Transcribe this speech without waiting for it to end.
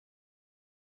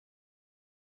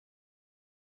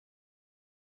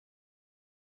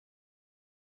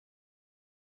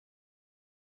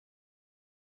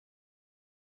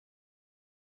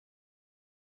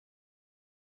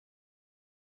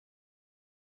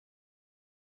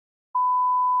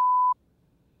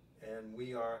and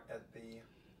we are at the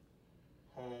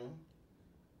home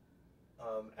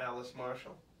of Alyce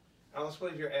Marshall. Alyce,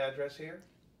 what is your address here?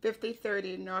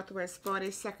 5030 Northwest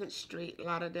 42nd Street,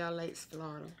 Lauderdale Lakes,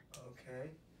 Florida.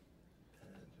 Okay.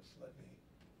 And just let me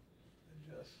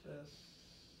adjust this.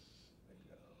 There we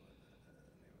go. There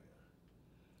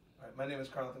we are. All right, my name is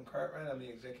Carlton Cartwright. I'm the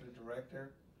Executive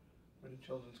Director with the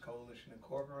Children's Coalition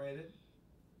Incorporated.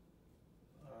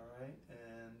 All right,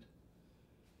 and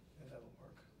that'll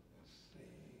work. Let's see.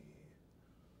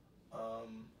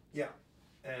 Yeah,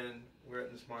 and we're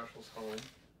at Miss Marshall's home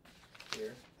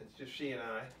here. It's just she and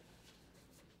I.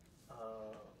 Just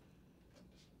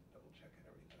double checking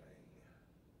everything,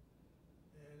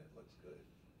 and it looks good.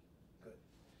 Good.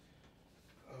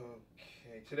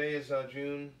 Okay, today is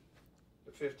June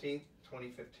the 15th,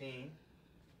 2015,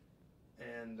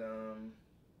 and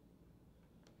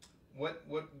what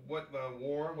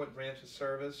branch of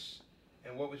service,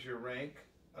 and what was your rank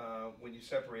when you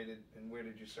separated, and where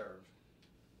did you serve?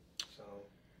 So.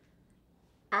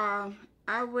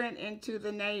 I went into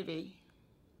the Navy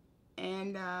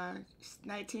in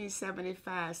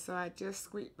 1975, so I just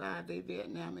squeaked by the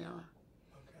Vietnam era.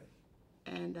 Okay.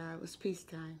 And it was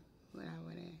peacetime when I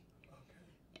went in.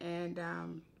 Okay. And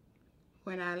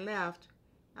when I left,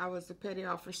 I was a petty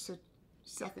officer,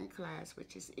 second class,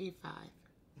 which is E5.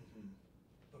 Mm-hmm.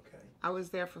 Okay. I was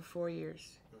there for 4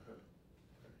 years. Uh-huh.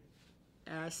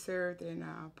 Right. And I served in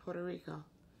Puerto Rico.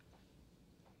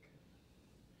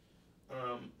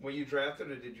 Okay. Were you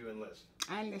drafted or did you enlist?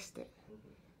 I enlisted.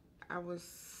 Mm-hmm. I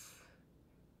was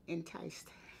enticed.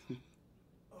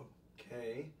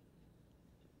 Okay.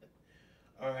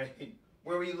 All right.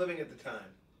 Where were you living at the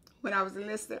time? When I was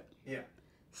enlisted? Yeah.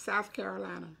 South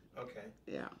Carolina. Okay.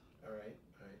 Yeah. All right.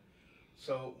 All right.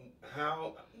 So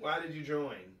why did you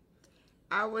join?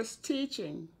 I was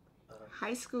teaching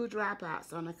high school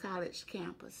dropouts on a college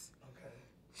campus. Okay.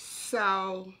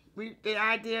 So the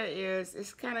idea is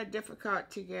it's kind of difficult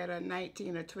to get a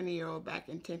 19 or 20-year-old back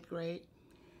in 10th grade.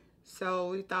 So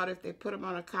we thought if they put them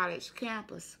on a college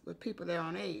campus with people their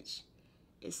own age,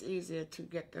 it's easier to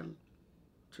get them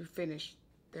to finish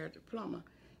their diploma.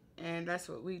 And that's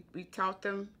what we taught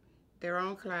them their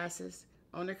own classes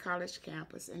on the college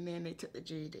campus, and then they took the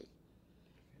GED.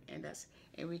 And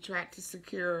we tried to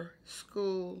secure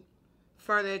school,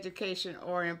 further education,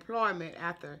 or employment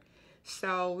after.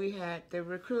 So we had the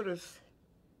recruiters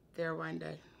there one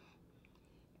day.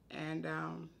 And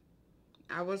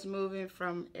I was moving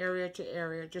from area to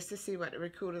area just to see what the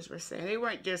recruiters were saying. They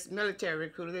weren't just military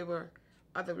recruiters, they were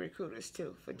other recruiters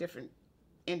too for different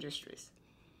industries.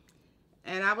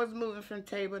 And I was moving from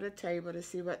table to table to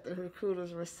see what the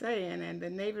recruiters were saying, and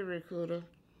the Navy recruiter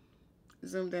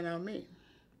zoomed in on me.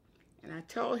 And I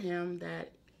told him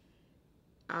that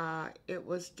it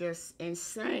was just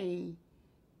insane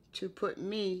to put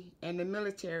me and the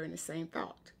military in the same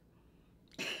thought.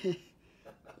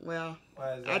 Well,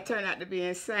 I turned out to be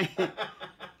insane.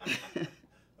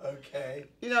 Okay.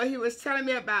 You know, he was telling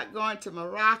me about going to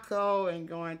Morocco and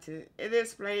going to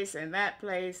this place and that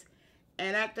place.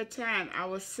 And at the time, I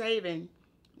was saving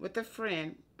with a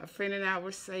friend and I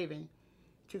were saving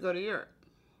to go to Europe.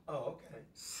 Oh, okay.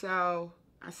 So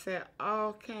I said,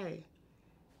 okay,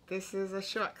 this is a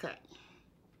shortcut.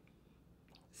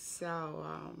 So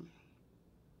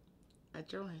I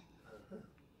joined. Uh-huh.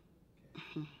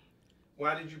 Okay.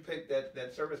 Why did you pick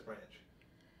that service branch?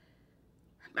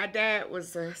 My dad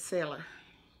was a sailor.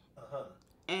 Uh-huh.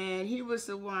 And he was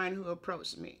the one who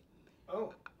approached me.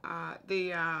 Oh.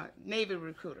 The Navy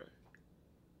recruiter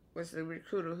was the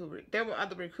recruiter there were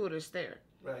other recruiters there.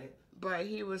 Right. But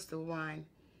he was the one.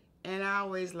 And I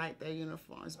always liked their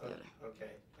uniforms better.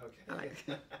 Okay.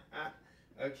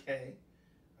 Okay.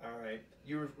 All right.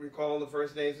 You recall the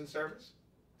first days in service?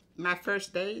 My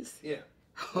first days? Yeah.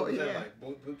 Oh, what was yeah. that like?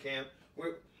 Boot camp?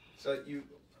 So you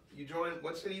joined,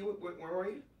 what city, where were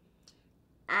you?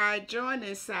 I joined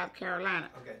in South Carolina.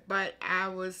 Okay. But I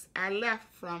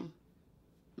left from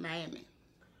Miami.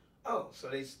 Oh, so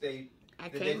did they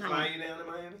fly you down to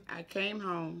Miami? I came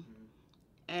home.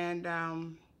 Mm-hmm. And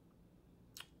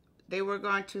they were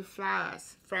going to fly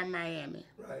us from Miami.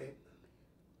 Right.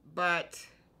 But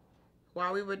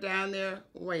while we were down there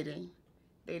waiting,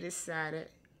 they decided,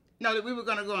 that we were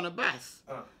going to go on a bus.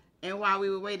 And while we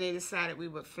were waiting, they decided we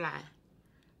would fly.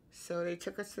 So they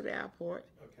took us to the airport.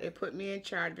 Okay. They put me in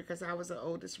charge because I was the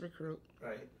oldest recruit.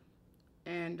 Right.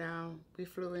 And we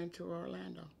flew into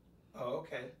Orlando. Oh,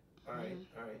 okay. All right.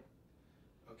 Mm-hmm. All right.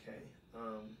 Okay.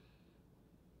 All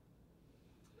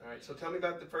right. So tell me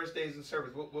about the first days in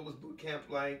service. What was boot camp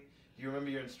like? Do you remember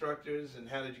your instructors, and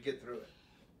how did you get through it?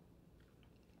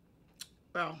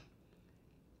 Well,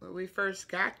 when we first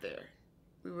got there,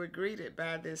 we were greeted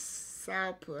by this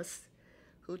sourpuss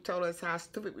who told us how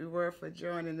stupid we were for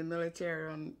joining the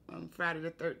military on Friday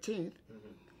the 13th.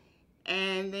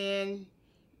 And then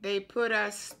they put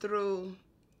us through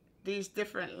these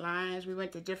different lines. We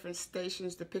went to different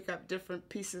stations to pick up different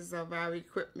pieces of our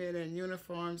equipment and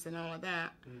uniforms and all of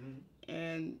that,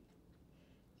 and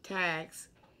tags.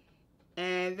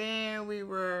 And then we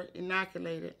were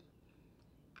inoculated.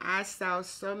 I saw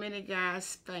so many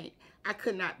guys faint. I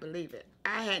could not believe it.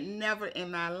 I had never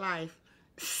in my life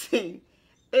seen.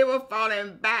 They were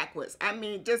falling backwards. I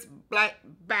mean, just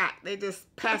back. They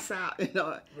just pass out, you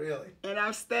know. Really? And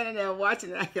I'm standing there watching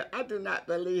it. I go, I do not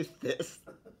believe this.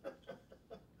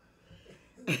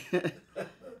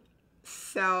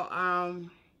 So,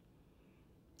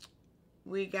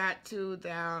 we got to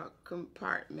the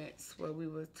compartments where we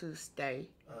were to stay,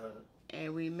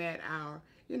 and we met our.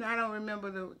 You know, I don't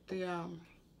remember the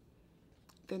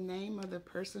name of the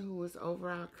person who was over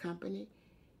our company.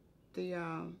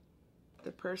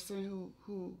 The person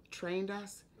who trained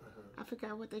us. I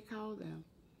forgot what they called them.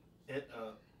 I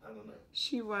don't know.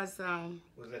 She was.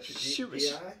 Was that your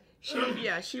DI?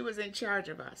 Yeah, she was in charge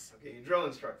of us. Okay, your drill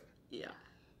instructor. Yeah,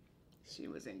 she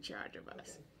was in charge of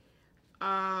us.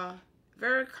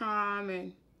 Very calm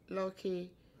and low key,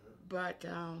 but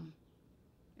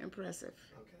impressive.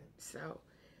 Okay. So,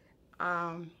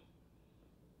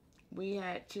 we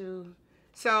had to.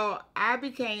 So I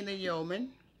became the yeoman.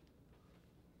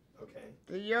 Okay.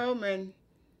 The yeoman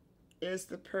is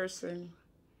the person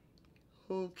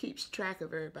who keeps track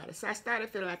of everybody. So I started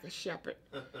feeling like a shepherd.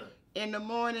 In the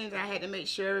mornings, I had to make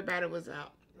sure everybody was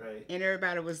out. Right. And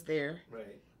everybody was there.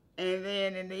 Right. And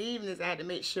then in the evenings, I had to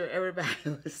make sure everybody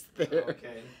was there.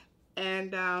 Okay.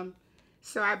 And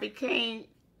so I became,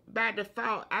 by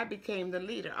default, I became the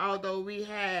leader. Although we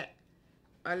had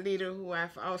a leader who I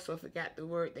also forgot the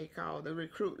word they called, the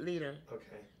recruit leader.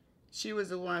 Okay. She was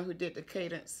the one who did the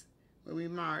cadence when we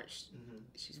marched.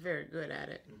 She's very good at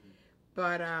it.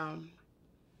 But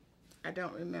I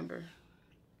don't remember.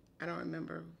 I don't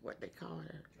remember what they called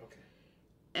her. Okay.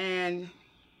 And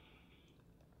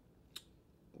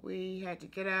we had to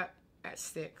get up at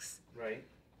 6. Right.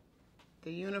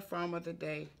 The uniform of the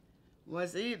day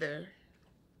was either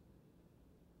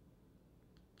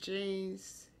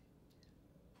jeans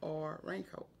or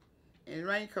raincoat. And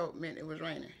raincoat meant it was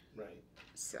raining. Right.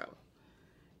 So,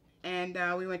 and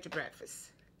we went to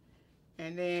breakfast.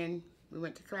 And then we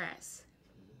went to class.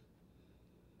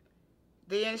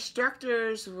 The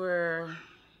instructors were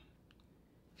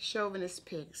chauvinist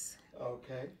pigs.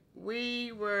 Okay.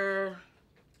 We were...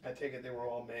 I take it they were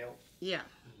all male? Yeah.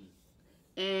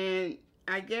 And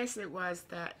I guess it was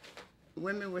that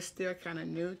women were still kind of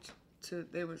new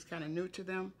they was kind of new to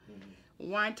them.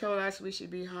 One told us we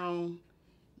should be home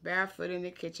barefoot in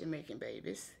the kitchen making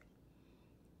babies.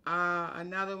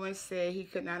 Another one said he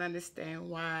could not understand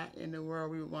why in the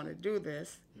world we would want to do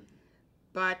this.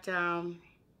 But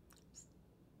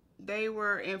they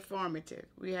were informative.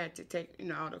 We had to take, you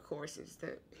know, all the courses,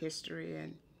 the history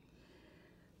and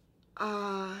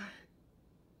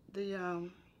the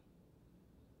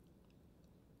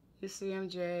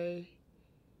UCMJ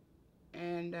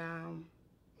and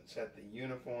What's that? The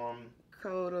uniform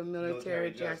Code of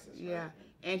Military Justice. Yeah. Right?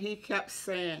 And he kept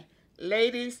saying,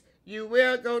 ladies, you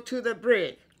will go to the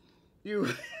brig. You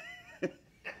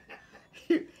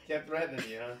kept threatening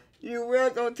you, huh? You will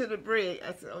go to the brig.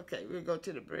 I said, okay, we'll go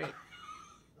to the brig.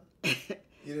 You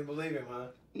didn't believe him, huh?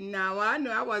 No, I knew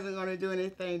I wasn't going to do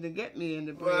anything to get me in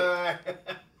the brig. Right.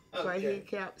 But he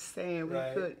kept saying we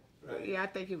Right. could. Right. Yeah, I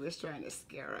think he was trying to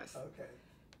scare us. Okay.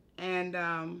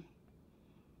 And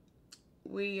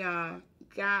we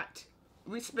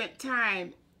spent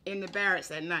time in the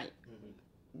barracks at night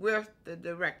with the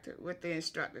director, with the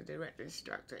instructor,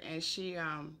 and she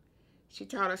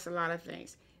taught us a lot of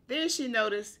things. Then she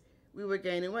noticed we were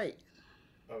gaining weight.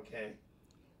 Okay.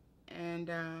 And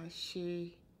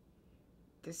she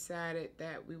decided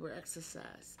that we would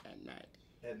exercise at night.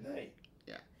 At night?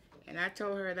 Yeah. And I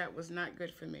told her that was not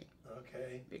good for me.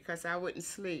 Okay. Because I wouldn't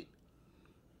sleep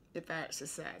if I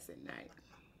exercised at night.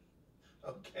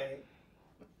 Okay.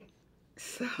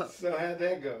 So how'd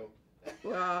that go?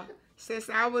 Well, since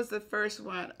I was the first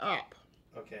one up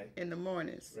Okay. in the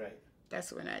mornings, Right.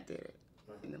 that's when I did it.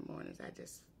 In the mornings,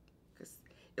 because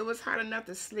it was hard enough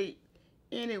to sleep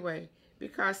anyway,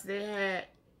 because they had,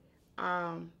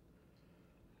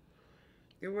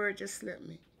 the word just slipped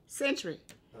me, sentry.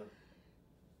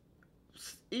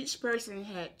 Each person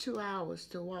had 2 hours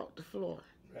to walk the floor.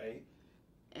 Right.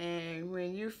 And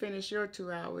when you finish your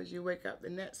 2 hours, you wake up the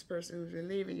next person who's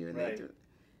relieving you. And Right.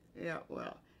 yeah,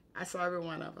 well, I saw every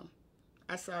one of them.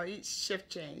 I saw each shift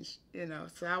change, you know,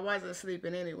 so I wasn't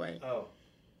sleeping anyway. Oh.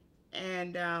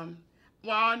 And well,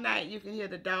 all night you can hear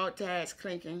the dog tags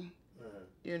clinking,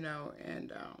 you know,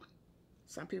 and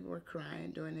some people were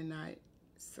crying during the night.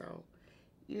 So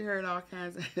you heard all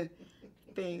kinds of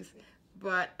things.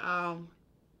 But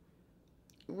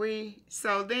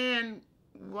so then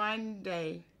one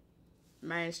day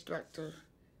my instructor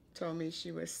told me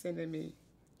she was sending me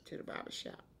to the barber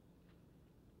shop.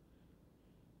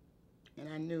 And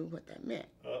I knew what that meant.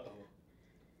 Uh-oh.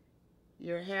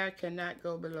 Your hair cannot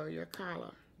go below your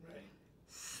collar. Right.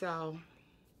 So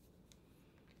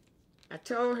I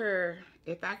told her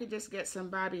if I could just get some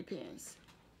bobby pins,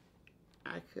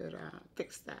 I could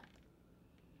fix that.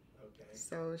 Okay.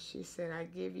 So she said, I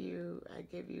give you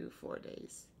 4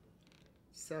 days.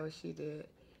 So she did.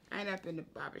 I ended up in the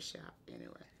barber shop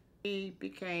anyway. We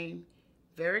became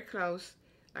very close.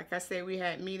 Like I said, we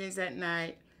had meetings at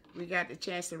night. We got the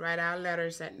chance to write our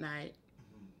letters at night.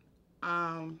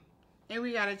 And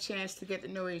we got a chance to get to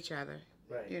know each other.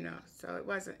 Right. You know, so it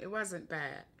wasn't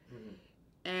bad. Mm-hmm.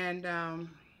 And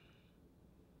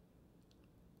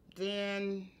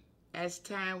then as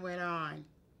time went on,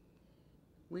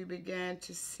 we began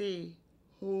to see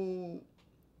who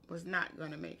was not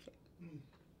going to make it.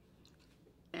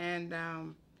 And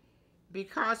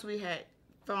because we had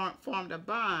formed a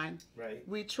bond, right,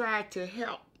 we tried to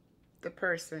help the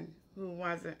person who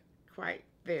wasn't quite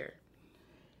there.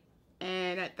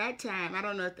 And at that time, I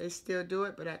don't know if they still do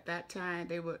it, but at that time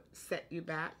they would set you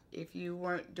back. If you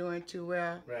weren't doing too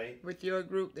well right, with your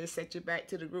group, they set you back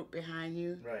to the group behind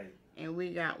you. right. And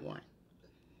we got one.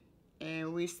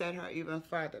 And we set her even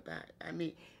farther back. I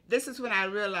mean, this is when I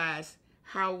realized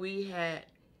how we had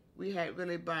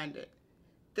really bonded.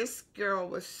 This girl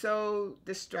was so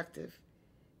destructive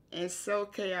and so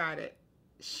chaotic.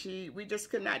 We just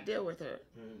could not deal with her.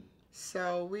 Mm.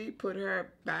 So we put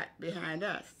her back behind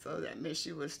us. So that meant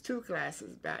she was 2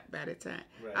 classes back by the time.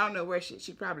 Right. I don't know where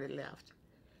she probably left.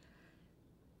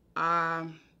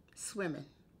 Swimming.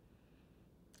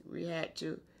 We had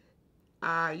to,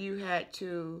 you had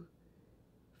to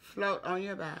float on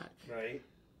your back. Right.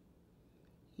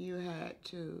 You had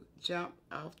to jump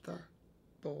off the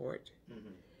board.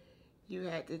 Mm-hmm. You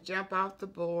had to jump off the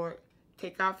board,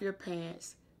 take off your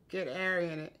pants, get air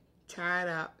in it, tie it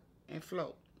up, and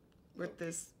float with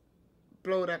this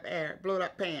blowed up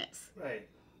pants. Right.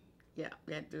 Yeah,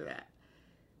 we had to do that.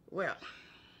 Well,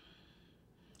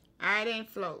 I didn't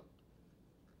float.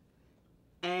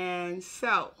 And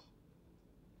so,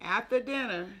 after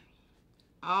dinner,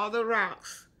 all the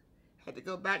rocks had to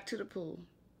go back to the pool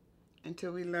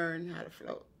until we learned how to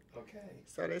float. Okay.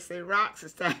 So they say rocks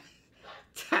is time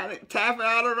for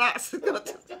all the rocks to go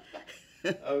to.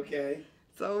 Okay.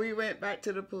 So we went back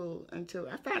to the pool until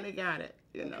I finally got it,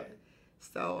 you know.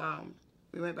 So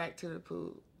we went back to the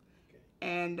pool. Okay.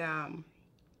 And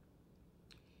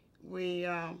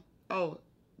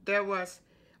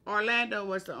Orlando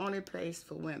was the only place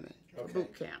for women, for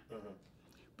boot camp. Uh-huh.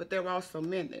 But there were also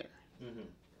men there. Mm-hmm.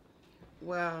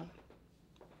 Well,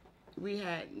 we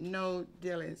had no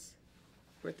dealings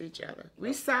with each other.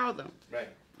 We saw them. Right.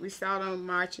 We saw them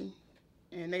marching,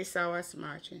 and they saw us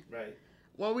marching. Right.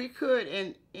 Well, we could,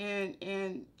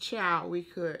 in chow, we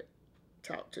could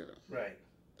talk to them. Right.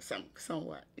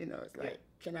 Somewhat, you know, it's like,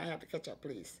 can I have the ketchup,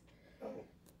 please? Oh,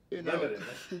 you know.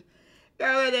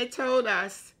 limited. They told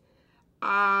us,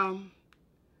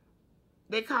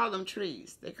 they called them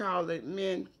trees. They called the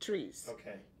men trees.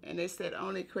 Okay. And they said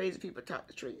only crazy people talk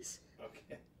to trees.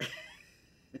 Okay.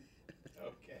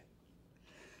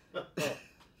 Okay.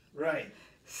 Right.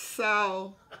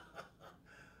 So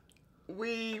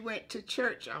we went to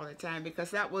church all the time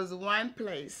because that was one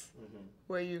place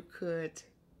where you could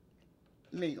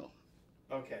mingle.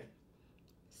 Okay.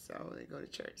 So they go to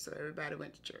church. So everybody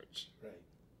went to church. Right.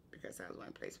 Because that was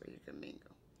one place where you could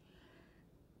mingle.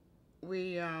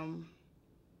 We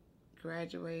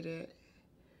graduated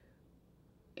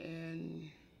in,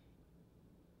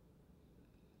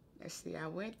 let's see, I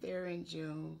went there in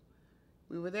June.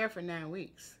 We were there for 9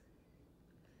 weeks.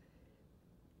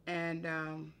 And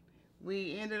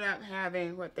we ended up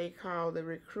having what they call the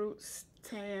recruits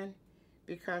tan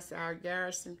because our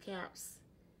garrison caps,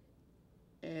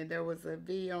 and there was a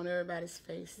V on everybody's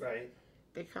face. Right.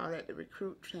 They call that the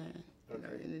recruit tan. Okay.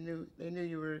 You know, and they knew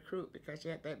you were a recruit because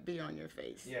you had that V on your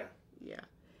face. Yeah. Yeah.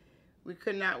 We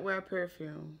could not wear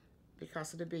perfume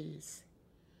because of the bees.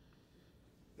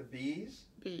 The bees?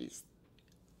 Bees.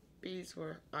 Bees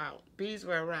were out. Bees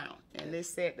were around, and they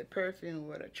said the perfume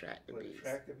would attract the bees.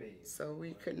 Attract the bees. So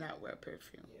we could not wear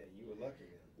perfume. Yeah, you were lucky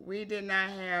then. We did not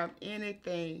have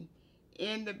anything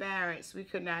in the barracks, we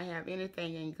could not have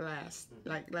anything in glass,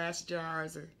 like glass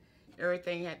jars, or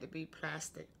everything had to be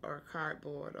plastic or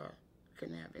cardboard, or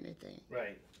couldn't have anything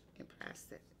in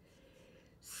plastic.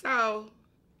 So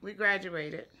we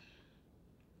graduated,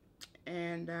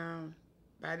 and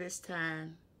by this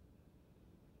time,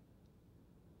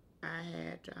 I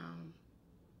had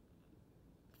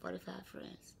 45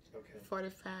 friends. Okay.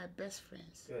 45 best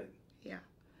friends. Good. Yeah.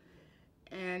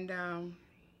 And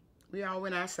we all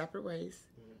went our separate ways.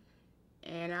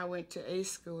 Mm-hmm. And I went to A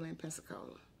school in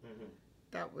Pensacola. Mm-hmm.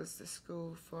 That was the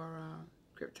school for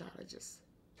cryptologists.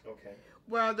 Okay.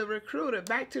 Well, the recruiter,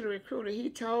 back to the recruiter, he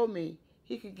told me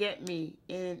he could get me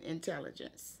in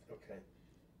intelligence. Okay.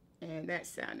 And that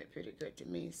sounded pretty good to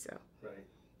me, so. Right.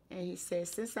 And he said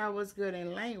since I was good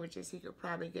in languages, he could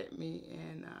probably get me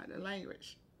in the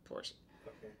language portion.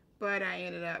 Okay. But I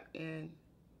ended up in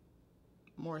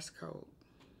Morse code.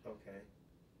 Okay.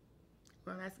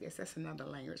 Well, I guess that's another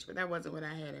language, but that wasn't what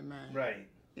I had in mind. Right.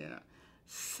 You know.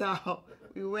 So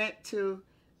we went to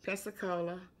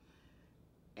Pensacola,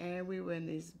 and we were in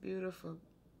these beautiful,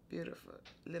 beautiful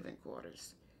living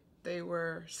quarters. They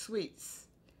were suites,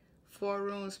 4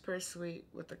 rooms per suite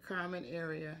with a common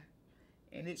area,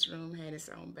 and each room had its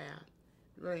own bath.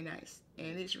 Really nice.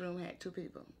 And each room had 2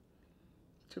 people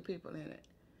in it.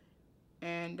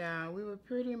 And we were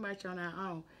pretty much on our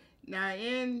own. Now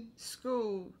in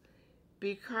school,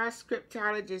 because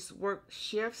cryptologists work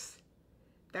shifts,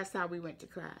 that's how we went to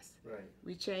class. Right.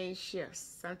 We changed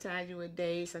shifts. Sometimes you were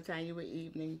day, sometimes you were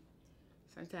evening,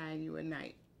 sometimes you were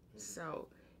night. Mm-hmm. So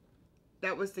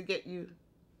that was to get you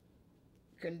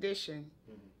conditioned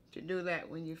to do that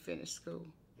when you finished school.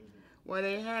 Well,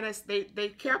 they had us, they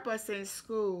kept us in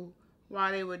school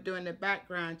while they were doing the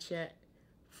background check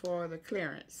for the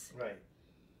clearance. Right.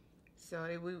 So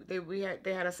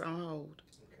they had us on hold.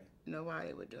 Okay. You know, while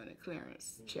they were doing the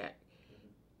clearance check.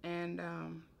 And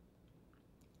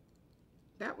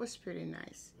that was pretty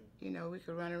nice. You know, we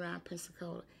could run around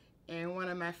Pensacola. And one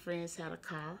of my friends had a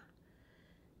car.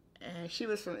 And she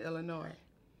was from Illinois.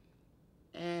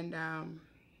 And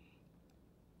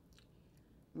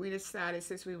we decided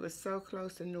since we were so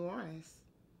close to New Orleans,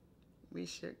 we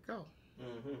should go.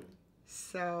 Mm-hmm.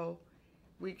 So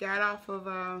we got off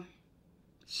of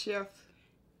shift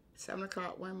 7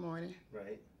 o'clock one morning.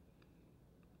 Right.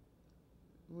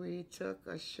 We took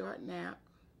a short nap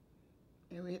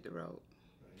and we hit the road.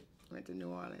 Right. Went to New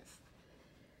Orleans.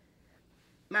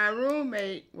 My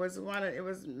roommate was it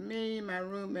was me, my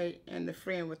roommate, and the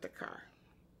friend with the car.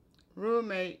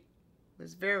 Roommate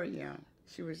was very young.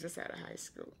 She was just out of high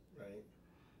school. Right.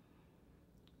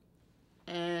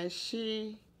 And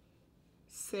she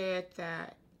said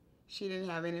that she didn't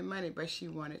have any money, but she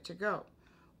wanted to go.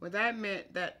 Well, that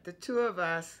meant that the 2 of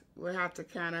us would have to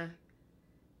kind of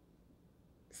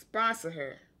sponsor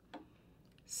her.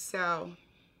 So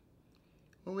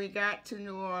when we got to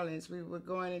New Orleans, we were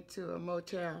going into a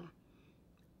motel,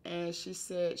 and she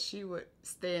said she would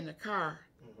stay in the car.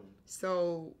 Mm-hmm.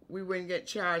 So we wouldn't get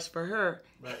charged for her.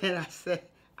 Right. And I said,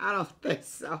 I don't think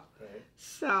so. Right.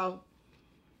 So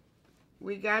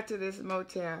we got to this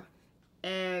motel,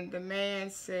 and the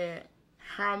man said,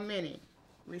 how many?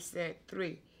 We said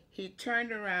 3. He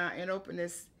turned around and opened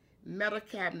this metal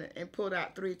cabinet and pulled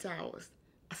out 3 towels.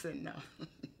 I said, no,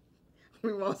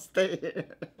 we won't stay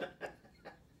here.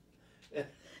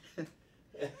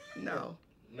 No.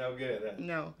 No good, huh?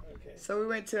 No. Okay. So we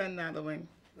went to another one.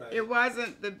 Right. It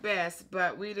wasn't the best,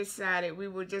 but we decided we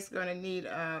were just going to need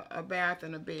a bath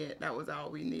and a bed. That was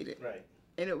all we needed. Right.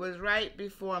 And it was right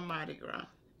before Mardi Gras.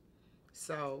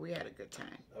 So we had a good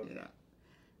time, you know.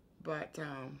 But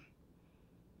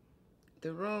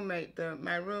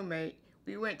my roommate,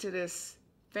 we went to this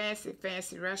fancy,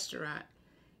 fancy restaurant,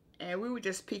 and we were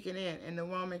just peeking in, and the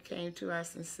woman came to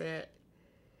us and said,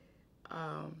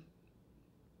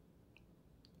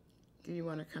 do you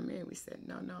want to come in? We said,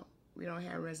 no, we don't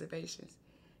have reservations.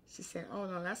 She said, oh,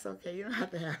 no, that's okay. You don't have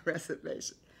to have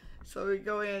reservations. So we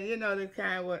go in, you know, the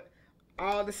kind with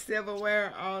all the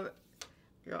silverware,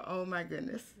 oh, my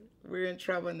goodness, we're in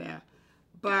trouble now.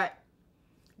 But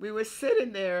we were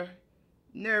sitting there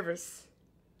nervous,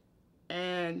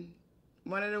 and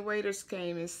one of the waiters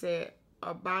came and said,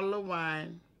 a bottle of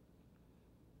wine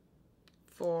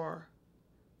for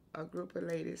a group of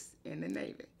ladies in the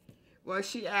Navy. Well,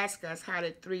 she asked us how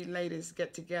did 3 ladies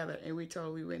get together, and we told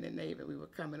her we were in the Navy. We were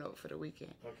coming over for the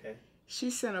weekend. Okay.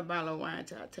 She sent a bottle of wine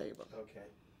to our table. Okay.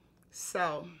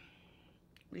 So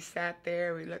we sat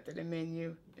there, we looked at the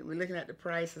menu, and we're looking at the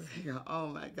prices, and go, oh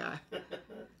my God.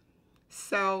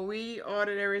 So we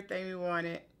ordered everything we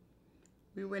wanted.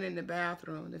 We went in the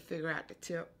bathroom to figure out the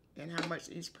tip and how much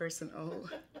each person owed.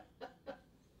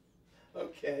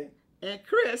 Okay. And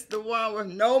Chris, the one with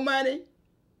no money,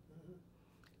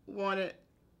 wanted,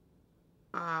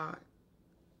 what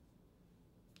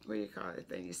do you call the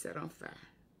thing you set on fire?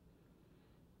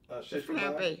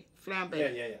 Flambe.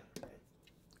 Flambe. Yeah.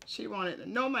 She wanted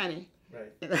no money.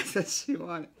 Right. And that's what she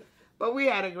wanted. But we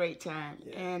had a great time.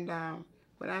 Yeah. And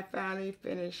when I finally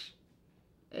finished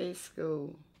A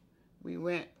school, we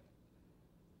went,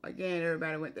 again,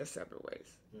 everybody went their separate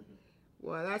ways.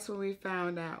 Well, that's when we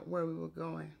found out where we were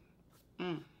going.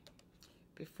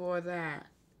 Before that,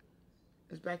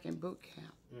 it was back in boot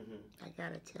camp. I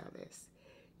gotta tell this.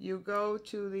 You go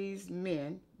to these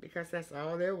men, because that's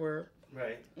all there were.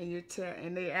 Right.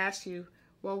 And they ask you,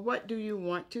 well, what do you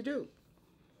want to do?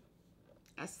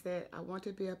 I said, I want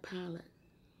to be a pilot.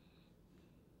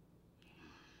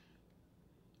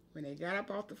 When they got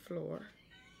up off the floor,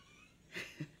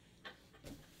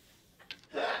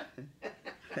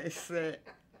 they said,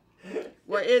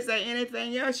 well, is there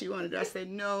anything else you want to do? I said,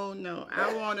 no.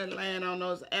 I want to land on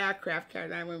those aircraft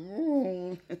carriers. I went,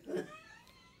 woo.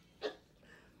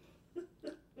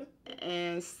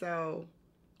 And so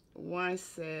one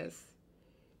says,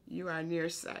 you are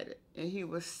nearsighted. And he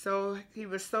was so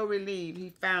relieved he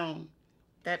found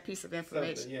that piece of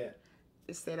information. Something, yeah.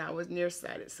 It said I was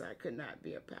nearsighted, so I could not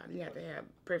be a pilot. You have to have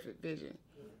perfect vision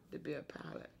to be a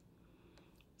pilot.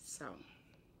 So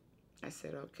I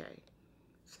said, okay.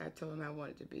 So I told him I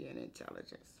wanted to be in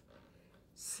intelligence.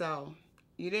 So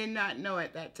you did not know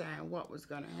at that time what was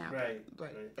going to happen. Right.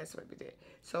 But that's what we did.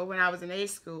 So when I was in A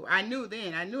school, I knew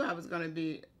I was going to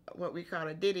be what we call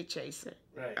a ditty chaser.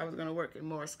 Right. I was going to work in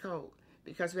Morse code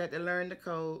because we had to learn the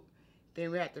code.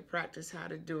 Then we had to practice how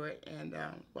to do it and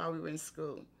while we were in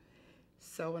school.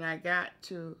 So when I got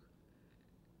to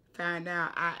find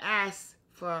out, I asked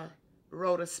for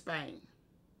Rota, Spain.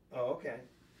 Oh, okay.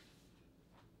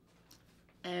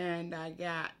 And I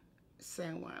got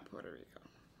San Juan, Puerto Rico.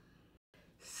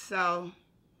 So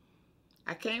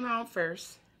I came home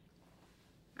first.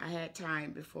 I had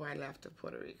time before I left to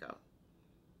Puerto Rico.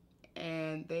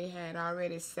 And they had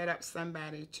already set up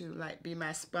somebody to like be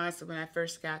my sponsor when I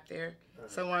first got there.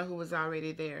 Someone who was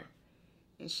already there.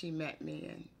 And she met me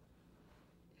and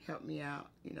helped me out,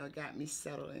 got me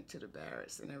settled into the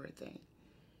barracks and everything.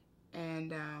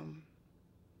 And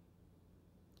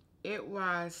it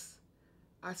was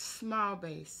a small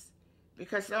base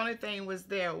because the only thing was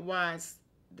there was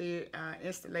the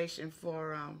installation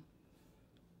for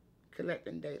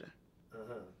collecting data.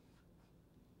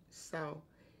 So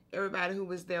everybody who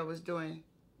was there was doing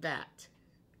that,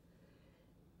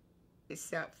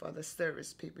 except for the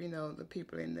service people, the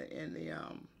people in the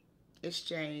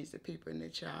exchange, the people in the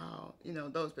child,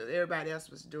 those people. Everybody else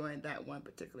was doing that one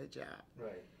particular job.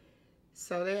 Right.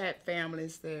 So they had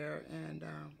families there, and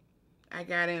I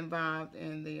got involved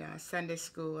in the Sunday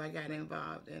school. I got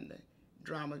involved in the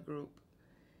drama group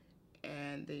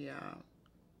and the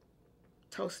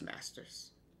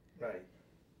Toastmasters. Right.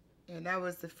 And that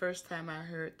was the first time I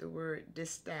heard the word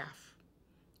distaff.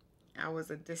 I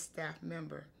was a distaff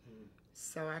member.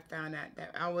 So I found out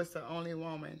that I was the only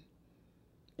woman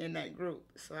in that group.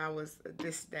 So I was a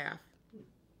distaff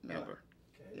member.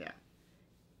 Okay. Yeah.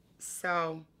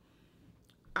 So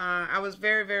I was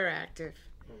very, very active.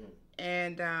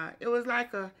 And it was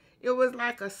like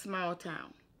a small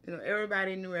town.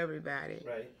 Everybody knew everybody.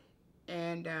 Right.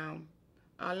 And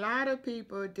a lot of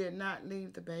people did not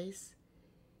leave the base.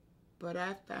 But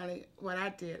what I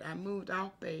did, I moved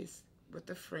off base with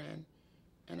a friend,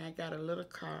 and I got a little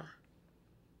car,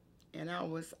 and I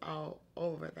was all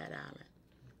over that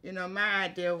island. My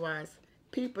idea was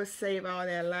people save all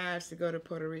their lives to go to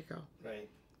Puerto Rico. Right.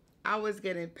 I was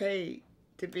getting paid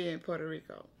to be in Puerto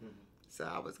Rico. So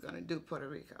I was going to do Puerto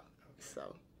Rico. Okay.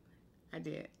 So I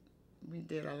did. We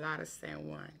did a lot of San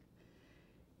Juan.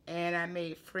 And I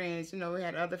made friends. We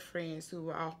had other friends who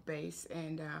were off base,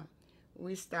 and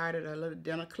we started a little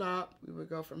dinner club. We would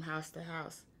go from house to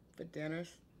house for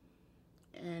dinners.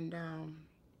 And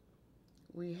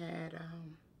we had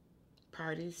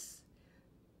parties.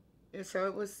 And so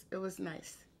it was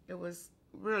nice. It was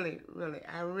really,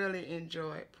 I really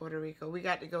enjoyed Puerto Rico. I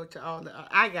got to go to all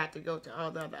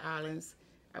the other islands.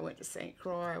 I went to St.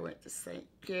 Croix, I went to St.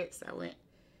 Kitts, I went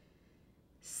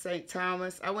St.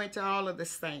 Thomas. I went to all of the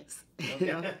saints.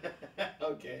 Okay.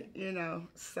 Okay.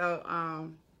 So I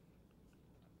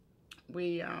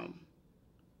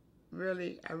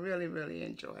really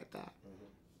enjoyed that.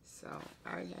 So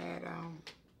I had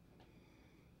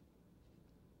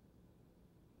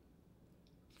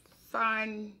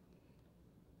fun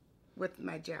with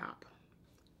my job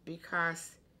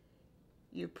because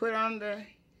you put on the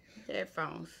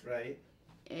headphones, right,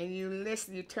 and you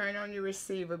listen, you turn on your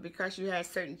receiver because you had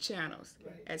certain channels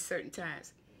at certain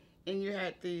times. And you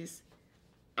had these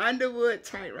Underwood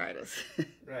typewriters.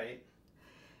 Right.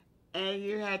 And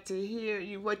you had to hear,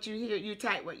 what you hear, you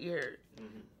type what you heard.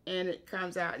 Mm-hmm. And it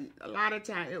comes out. A lot of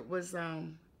time it was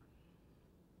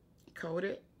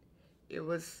coded. It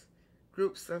was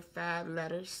groups of 5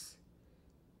 letters.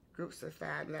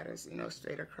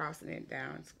 Straight across and then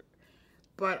down.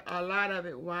 But a lot of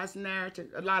it was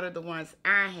narrative. A lot of the ones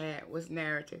I had was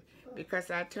narrative because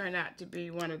I turned out to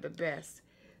be one of the best.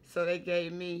 So they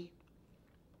gave me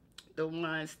the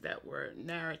ones that were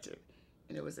narrative,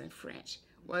 and it was in French.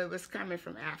 Well, it was coming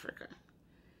from Africa.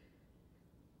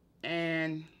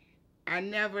 And I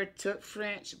never took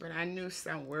French, but I knew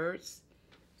some words.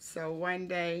 So one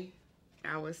day,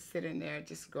 I was sitting there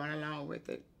just going along with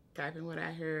it, typing what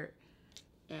I heard,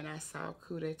 and I saw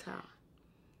coup d'etat.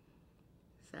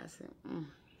 So I said,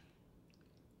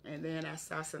 And then I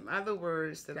saw some other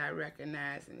words that I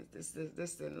recognized, and this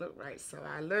didn't look right. So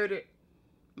I alerted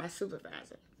my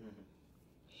supervisor. Mm-hmm.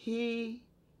 He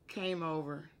came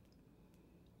over,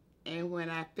 and when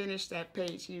I finished that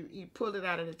page, he pulled it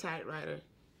out of the typewriter,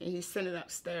 and he sent it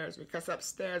upstairs, because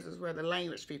upstairs was where the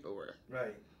language people were.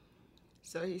 Right.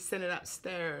 So he sent it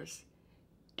upstairs,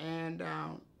 and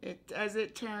as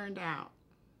it turned out,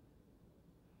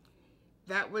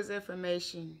 that was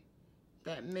information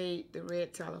that made the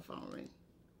red telephone ring.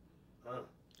 Huh.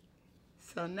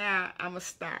 So now I'm a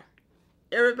star.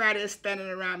 Everybody is standing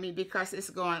around me because it's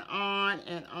going on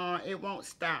and on. It won't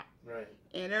stop. Right.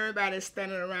 And everybody's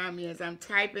standing around me as I'm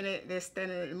typing it. They're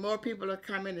standing. And more people are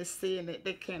coming to see, and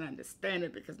they can't understand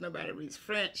it because nobody reads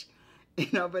French,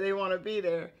 but they want to be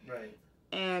there. Right.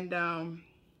 And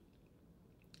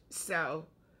so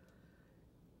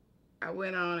I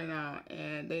went on,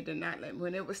 and they did not let me.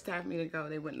 When it was time for me to go,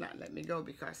 they would not let me go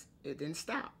because it didn't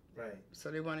stop. Right.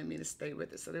 So they wanted me to stay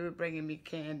with it. So they were bringing me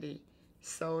candy,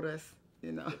 sodas,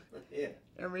 Yeah.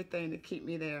 everything to keep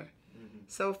me there. Mm-hmm.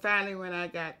 So finally, when I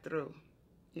got through,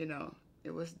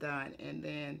 it was done. And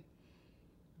then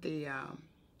the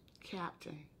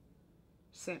captain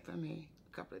sent for me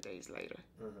a couple of days later.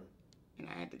 Uh-huh. And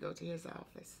I had to go to his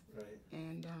office. Right.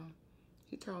 And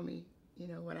he told me,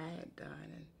 what I had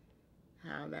done and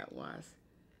how that was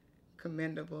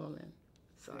commendable and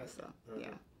so and so. Uh-huh.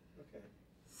 Yeah. Okay.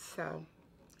 So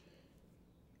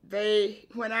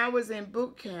when I was in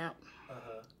boot camp,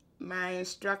 Uh-huh. my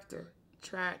instructor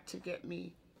tried to get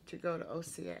me to go to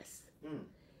OCS. Mm.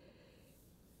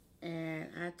 And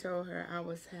I told her I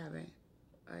was having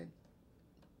a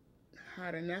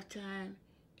hard enough time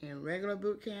in regular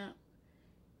boot camp,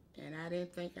 and I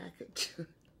didn't think I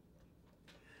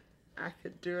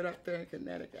could do it up there in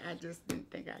Connecticut. I just didn't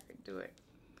think I could do it.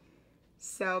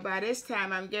 So by this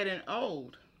time, I'm getting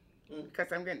old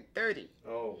because I'm getting 30.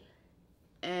 Oh.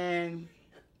 And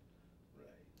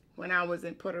when I was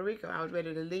in Puerto Rico, I was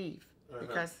ready to leave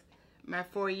because my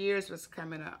 4 years was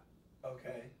coming up.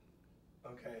 Okay.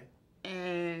 Okay.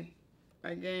 And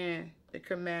again, the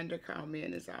commander called me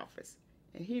in his office,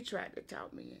 and he tried to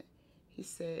talk me in. He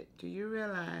said, "Do you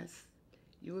realize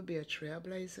you would be a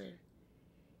trailblazer?"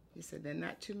 He said, "There are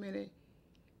not too many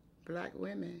black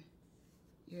women,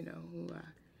 who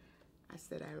are." I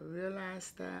said, "I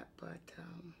realize that, but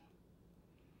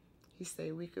he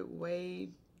said we could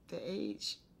waive the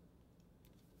age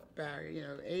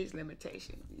barrier, the age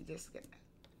limitation. You just get,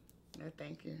 no,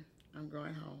 thank you. I'm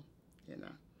going home,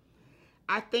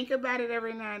 I think about it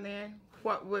every now and then.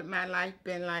 What would my life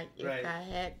been like if I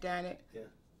had done it? Yeah.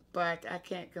 But I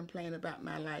can't complain about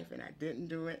my life, and I didn't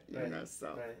do it,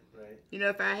 so. Right.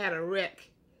 If I had a wreck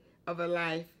of a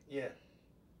life, Yeah.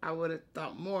 I would have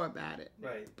thought more about it.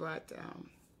 Right. But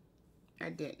I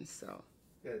didn't, so.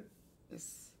 Good.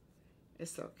 It's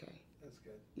okay. That's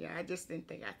good. Yeah, I just didn't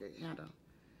think I could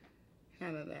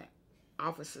handle that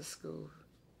officer school.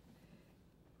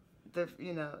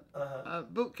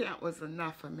 Boot camp was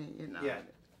enough for me, Yeah.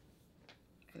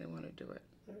 I didn't want to do it.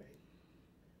 All right.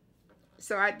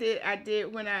 So I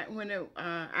did when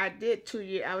I did 2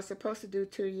 years. I was supposed to do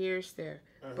 2 years there,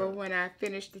 but when I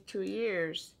finished the 2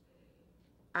 years,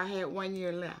 I had 1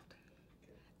 year left.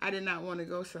 I did not want to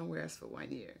go somewhere else for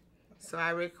 1 year, so I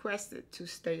requested to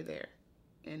stay there,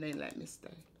 and they let me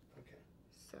stay. Okay.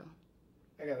 So.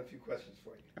 I got a few questions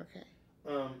for you. Okay.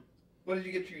 What did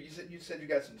you get? You said you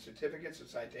got some certificates or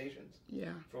citations.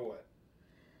 Yeah. For what?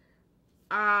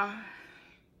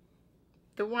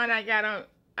 The one I got on.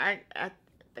 I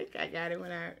think I got it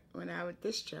when I was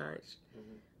discharged.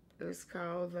 It was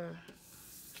called the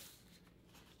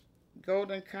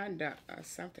Golden Conduct or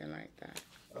something like that.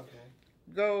 Okay.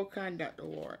 Gold Conduct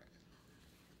Award.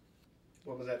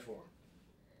 What was that for?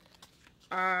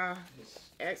 Just,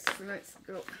 Excellence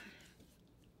go.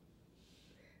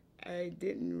 I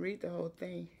didn't read the whole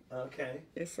thing. okay.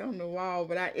 It's on the wall,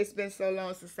 but it's been so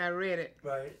long since I read it.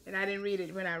 Right. And I didn't read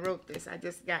it when I wrote this. I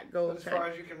just got But gold. as far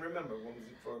as you can remember, what was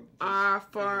it for?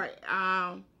 For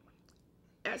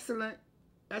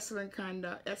excellent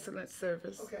conduct, excellent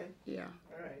service. Okay. Yeah.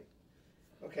 All right.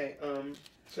 Okay.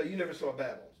 So you never saw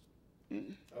battle.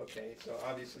 Mm-mm. Okay. So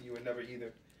obviously you were never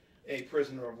either a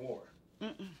prisoner of war.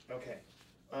 Mm-mm. Okay.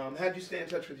 How'd you stay in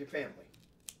touch with your family?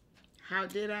 How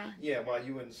did I? Yeah, while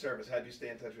you were in the service, how'd you stay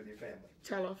in touch with your family?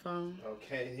 Telephone.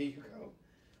 Okay, here you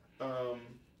go.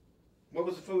 What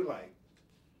was the food like?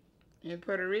 In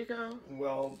Puerto Rico?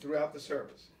 Well, throughout the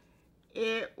service.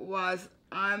 It was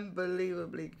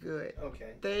unbelievably good.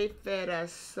 Okay. They fed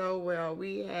us so well.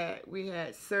 We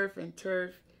had surf and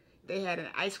turf. They had an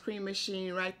ice cream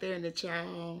machine right there in the chow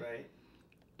hall. Right.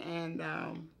 And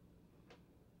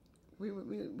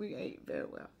we ate very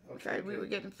well. Okay. We were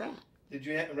getting fat. Did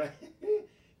you have, right?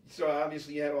 So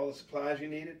obviously you had all the supplies you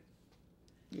needed?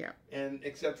 Yeah. And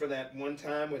except for that one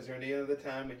time, was there any other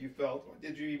time when you felt, or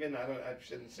did you even, I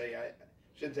shouldn't take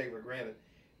it for granted.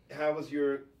 How was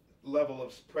your level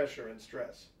of pressure and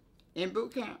stress? In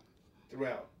boot camp.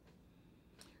 Throughout?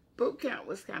 Boot camp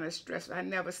was kind of stressful. I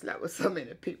never slept with so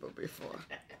many people before.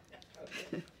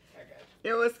 Okay, I got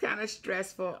It was kind of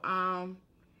stressful. And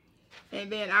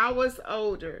then I was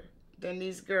older than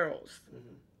these girls.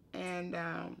 Mm-hmm. And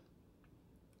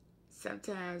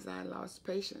sometimes I lost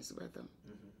patience with them.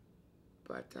 Mm-hmm.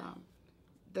 But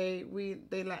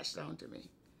they latched on to me.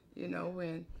 You know,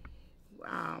 when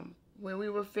we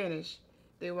were finished,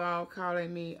 they were all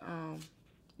calling me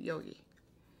Yogi.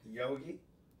 Yogi?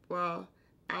 Well,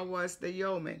 I was the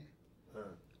yeoman. Huh.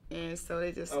 And so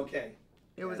they just... Okay.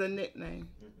 It was a nickname.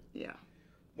 Mm-hmm. Yeah.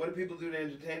 What do people do to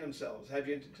entertain themselves? How'd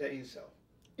you entertain yourself?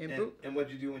 And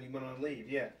what'd you do when you went on leave?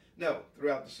 Yeah. No,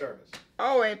 throughout the service.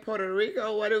 Oh, in Puerto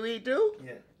Rico, what do we do?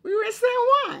 Yeah. We were in San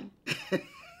Juan.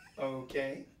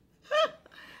 Okay.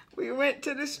 We went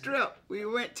to the Strip. We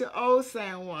went to Old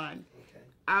San Juan. Okay.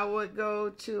 I would go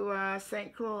to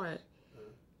St. Croix.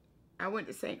 I went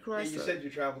to St. Croix. Yeah, you said you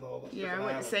traveled all over. Yeah, I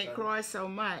went to St. Croix so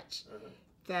much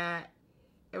that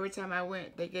every time I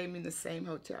went, they gave me the same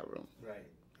hotel room. Right.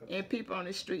 Okay. And people on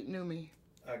the street knew me.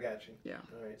 I got you. Yeah.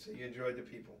 All right. So you enjoyed the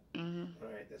people. Mm-hmm.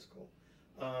 All right. That's cool.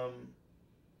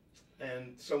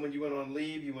 And so when you went on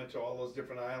leave, you went to all those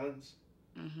different islands.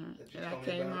 Mm-hmm. That you And I told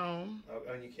me came about? home.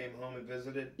 Oh, and you came home and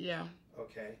visited. Yeah.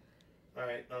 Okay. All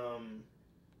right.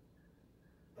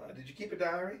 Did you keep a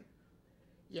diary?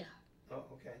 Yeah. Oh,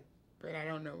 okay. But I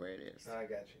don't know where it is. I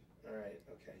got you. All right.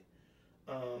 Okay.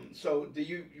 So do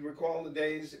you recall the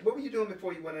days? What were you doing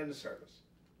before you went into service?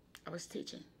 I was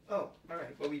teaching. Oh, all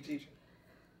right. What were you teaching?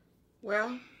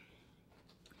 Well,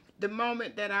 the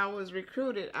moment that I was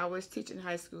recruited, I was teaching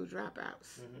high school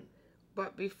dropouts. Mm-hmm.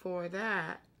 But before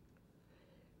that,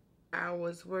 I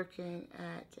was working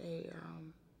at a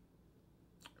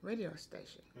radio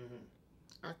station,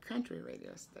 a country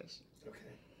radio station. Okay.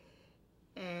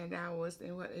 And I was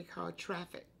in what they call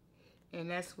traffic. And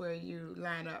that's where you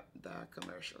line up the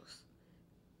commercials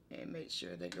and make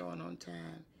sure they're going on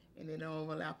time and they don't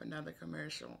overlap another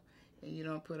commercial. And you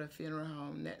don't put a funeral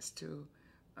home next to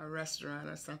a restaurant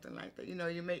or something like that. You know,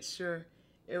 you make sure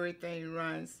everything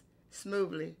runs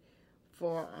smoothly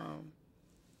for,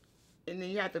 and then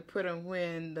you have to put them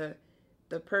when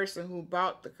the person who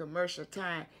bought the commercial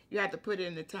time, you have to put it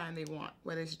in the time they want,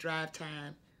 whether it's drive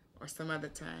time or some other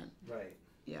time. Right.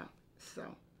 Yeah, so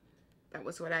that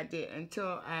was what I did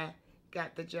until I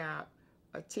got the job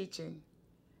of teaching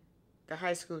the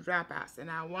high school dropouts. And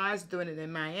I was doing it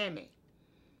in Miami.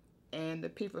 And the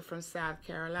people from South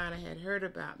Carolina had heard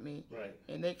about me. Right.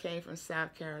 And they came from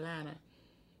South Carolina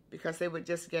because they were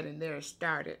just getting there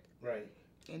started. Right.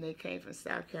 And they came from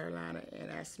South Carolina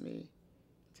and asked me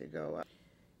to go up.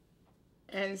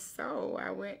 And so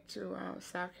I went to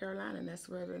South Carolina, and that's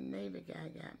where the Navy guy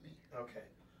got me. Okay.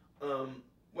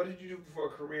 What did you do for a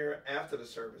career after the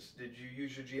service? Did you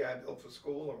use your GI Bill for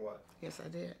school or what? Yes, I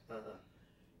did. Uh-huh.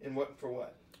 And what for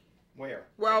what? Where?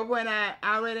 Well, when I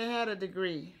already had a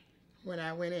degree when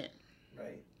I went in.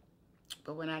 Right.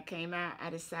 But when I came out, I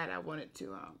decided I wanted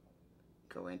to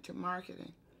go into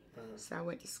marketing. Uh-huh. So I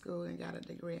went to school and got a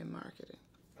degree in marketing.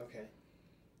 Okay.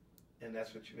 And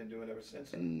that's what you've been doing ever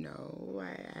since? No,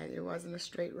 it wasn't a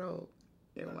straight road.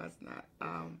 It was not.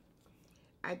 Okay.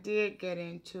 I did get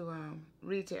into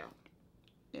retail,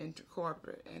 into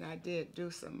corporate, and I did do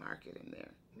some marketing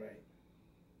there. Right.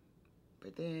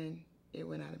 But then it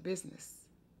went out of business.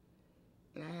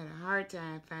 And I had a hard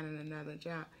time finding another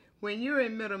job. When you're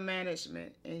in middle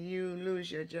management and you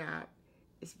lose your job,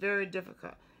 It's very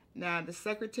difficult. Now, the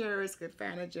secretaries could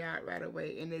find a job right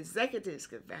away, and the executives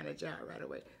could find a job right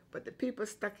away. But the people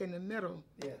stuck in the middle,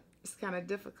 Yeah. it's kind of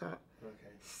difficult.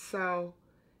 Okay. So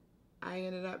I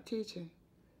ended up teaching.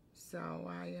 So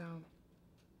I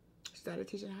started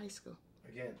teaching high school.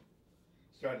 Again.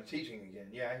 Started teaching again.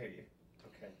 Yeah, I hear you.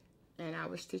 Okay. And I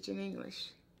was teaching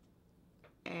English.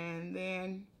 And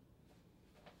then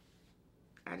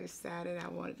I decided I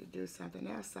wanted to do something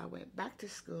else. So I went back to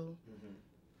school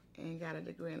and got a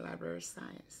degree in library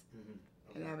science.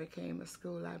 Okay. And I became a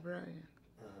school librarian.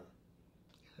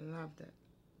 Loved it.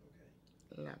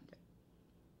 Okay. Loved it.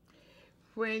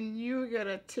 When you get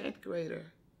a 10th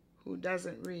grader who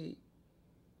doesn't read,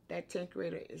 that 10th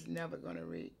grader is never going to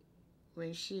read.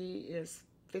 When she is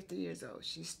 50 years old,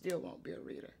 she still won't be a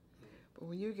reader. But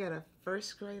when you get a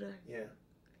first grader, Yeah.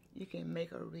 you can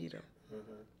make a reader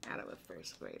out of a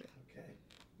first grader. Okay.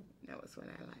 That was what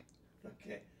I liked.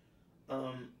 Okay.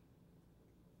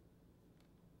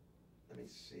 Let me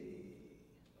see.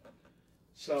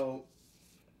 So,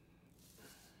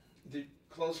 the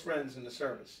close friends in the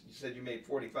service. You said you made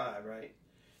 45, right?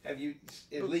 Have you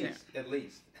at Boot least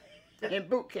camp. In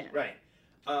boot camp. Right?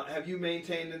 Have you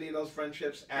maintained any of those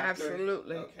friendships after?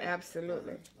 Absolutely. Okay.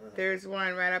 Absolutely. There's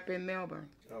one right up in Melbourne.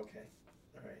 Okay.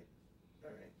 All right.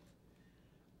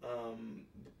 All right.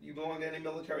 You belong to any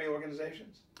military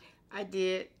organizations? I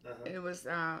did. It was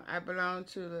I belonged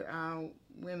to the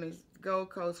Gold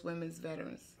Coast Women's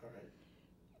Veterans. All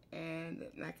right. And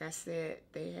like I said,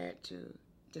 they had to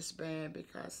disband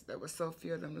because there were so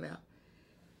few of them left.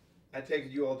 I take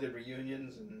it you all did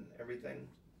reunions and everything?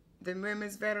 The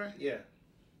women's veteran? Yeah.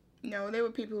 No, they were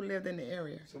people who lived in the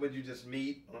area. So would you just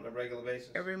meet on a regular basis?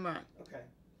 Every month. Okay.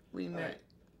 We All met.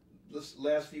 right.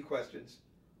 Last few questions.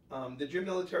 Did your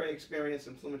military experience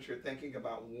influence your thinking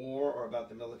about war or about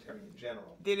the military in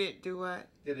general? Did it do what?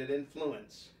 Did it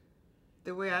influence?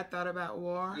 The way I thought about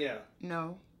war? Yeah.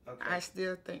 No. Okay. I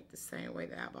still think the same way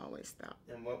that I've always thought.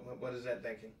 And what is that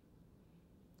thinking?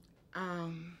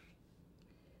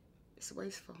 It's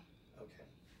wasteful. Okay.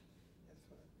 That's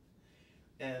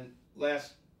fine. And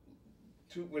last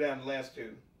two, we're down to the last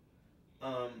two.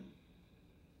 How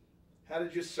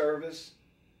did your service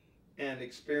and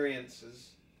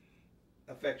experiences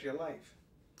affect your life?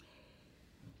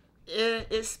 It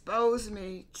exposed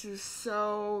me to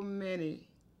so many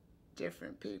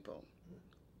different people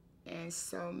and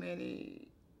so many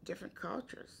different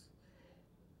cultures.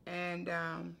 And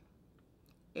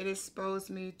it exposed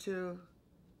me to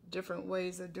different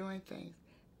ways of doing things.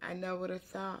 I never would have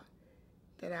thought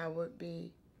that I would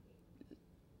be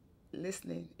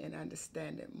listening and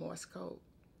understanding Morse code.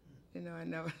 You know, I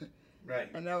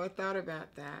never thought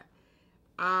about that.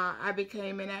 I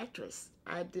became an actress.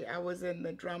 I was in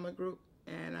the drama group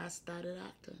and I started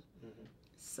acting.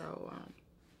 So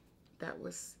that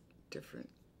was different.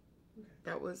 Okay.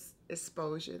 That was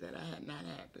exposure that I had not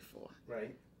had before.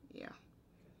 Right. Yeah.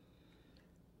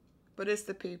 But it's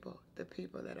the people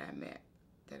that I met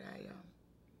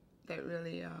that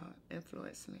really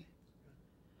influenced me.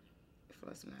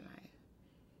 Influenced my life.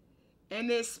 And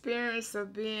the experience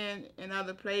of being in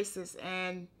other places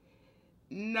and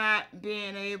not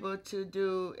being able to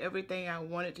do everything I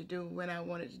wanted to do when I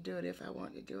wanted to do it, if I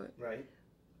wanted to do it. Right.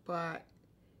 But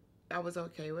I was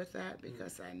okay with that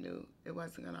because I knew it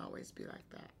wasn't going to always be like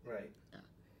that. Right. Yeah.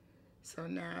 So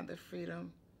now the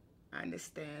freedom, I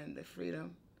understand the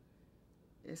freedom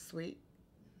is sweet,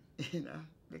 you know,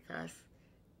 because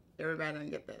everybody doesn't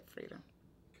get that freedom.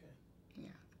 Okay. Yeah.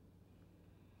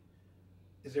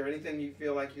 Is there anything you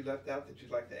feel like you left out that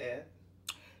you'd like to add?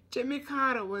 Jimmy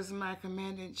Carter was my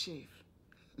commander-in-chief.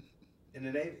 In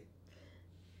the Navy?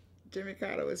 Jimmy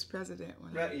Carter was president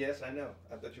when Right, yes, I know.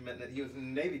 I thought you meant that he was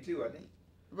in the Navy too, wasn't he?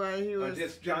 Well, he was. Or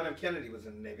just John F. Kennedy was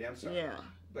in the Navy, I'm sorry. Yeah.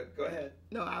 But go ahead.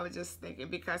 No, I was just thinking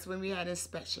because when we had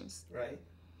inspections, Right.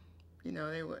 you know,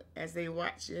 they would, as they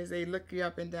look you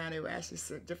up and down, they would ask you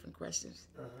some different questions.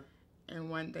 And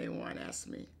one day one asked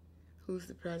me, "Who's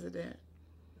the president?"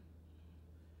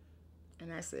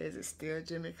 And I said, "Is it still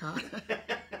Jimmy Carter?"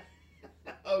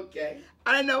 Okay.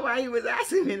 I didn't know why he was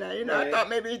asking me that. You know, Right. I thought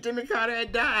maybe Jimmy Carter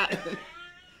had died.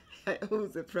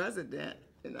 Who's the president?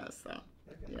 You know, so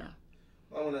Okay. yeah.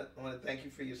 Well, I want to thank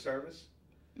you for your service.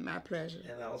 My pleasure.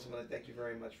 And I also want to thank you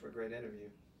very much for a great interview.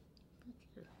 Thank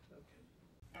you.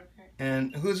 Okay.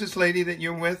 And who's this lady that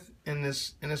you're with in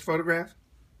this photograph?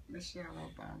 Michelle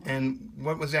Obama. And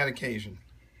what was that occasion?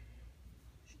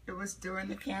 It was during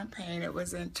the campaign. It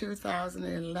was in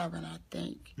 2011, I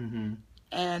think. Mm-hmm.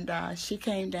 And she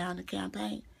came down to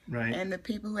campaign. Right. And the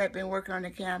people who had been working on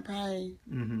the campaign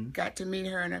Mm-hmm. got to meet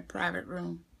her in a private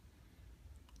room.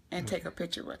 and take a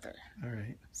picture with her. All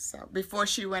right. So before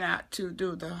she went out to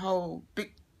do the whole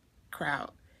big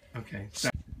crowd. Okay. So,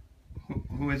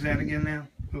 who is that again now?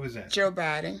 Who is that? Joe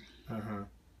Biden. Uh-huh.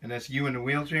 And that's you in the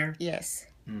wheelchair? Yes.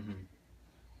 Mm-hmm.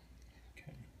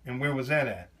 Okay. And where was that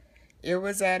at? It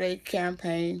was at a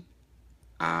campaign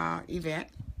event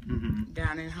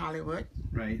down in Hollywood.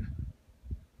 Right.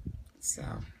 So.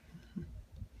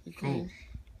 Cool.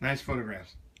 Nice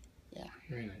photographs. Yeah.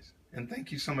 Very nice. And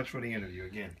thank you so much for the interview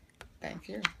again. Thank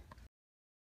you.